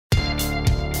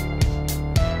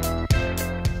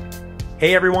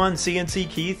Hey everyone,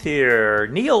 CNC Keith here.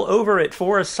 Neil over at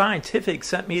Forest Scientific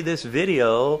sent me this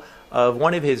video of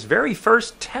one of his very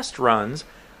first test runs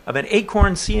of an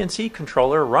Acorn CNC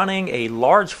controller running a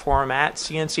large format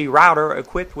CNC router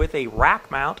equipped with a rack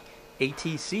mount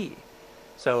ATC.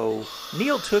 So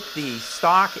Neil took the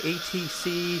stock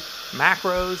ATC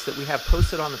macros that we have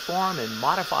posted on the forum and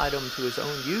modified them to his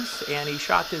own use, and he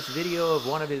shot this video of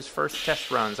one of his first test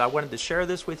runs. I wanted to share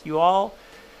this with you all.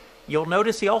 You'll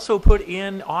notice he also put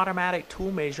in automatic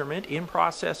tool measurement,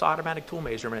 in-process automatic tool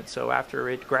measurement. So after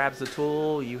it grabs the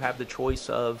tool, you have the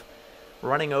choice of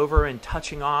running over and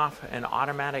touching off an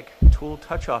automatic tool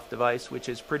touch-off device, which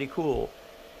is pretty cool.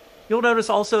 You'll notice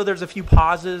also there's a few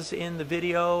pauses in the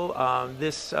video.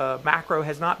 This macro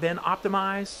has not been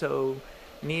optimized, so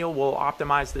Neil will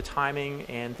optimize the timing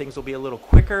and things will be a little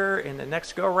quicker in the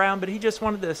next go-around. But he just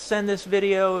wanted to send this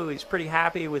video. He's pretty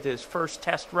happy with his first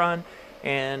test run,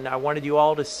 and I wanted you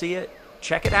all to see it.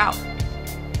 Check it out.